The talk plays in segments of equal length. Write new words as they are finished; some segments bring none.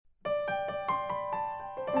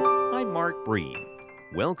I'm Mark Breen.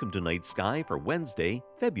 Welcome to Night Sky for Wednesday,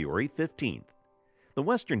 February 15th. The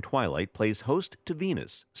western twilight plays host to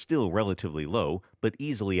Venus, still relatively low, but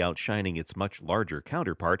easily outshining its much larger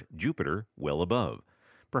counterpart, Jupiter, well above.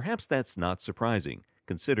 Perhaps that's not surprising,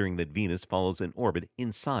 considering that Venus follows an orbit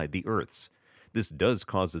inside the Earth's. This does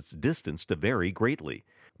cause its distance to vary greatly.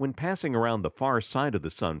 When passing around the far side of the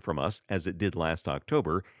Sun from us, as it did last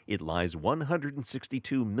October, it lies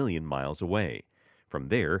 162 million miles away. From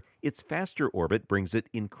there, its faster orbit brings it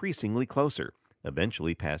increasingly closer,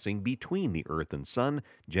 eventually passing between the Earth and Sun,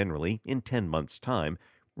 generally in 10 months' time,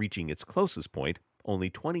 reaching its closest point only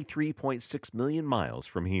 23.6 million miles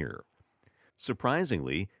from here.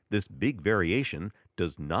 Surprisingly, this big variation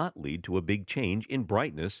does not lead to a big change in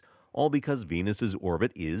brightness, all because Venus's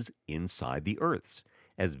orbit is inside the Earth's.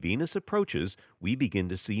 As Venus approaches, we begin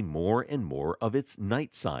to see more and more of its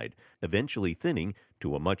night side, eventually thinning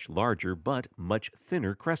to a much larger but much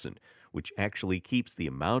thinner crescent, which actually keeps the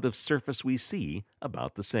amount of surface we see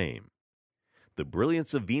about the same. The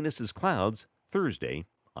brilliance of Venus's clouds, Thursday,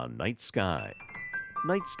 on Night Sky.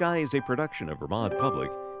 Night Sky is a production of Vermont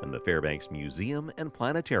Public and the Fairbanks Museum and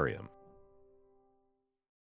Planetarium.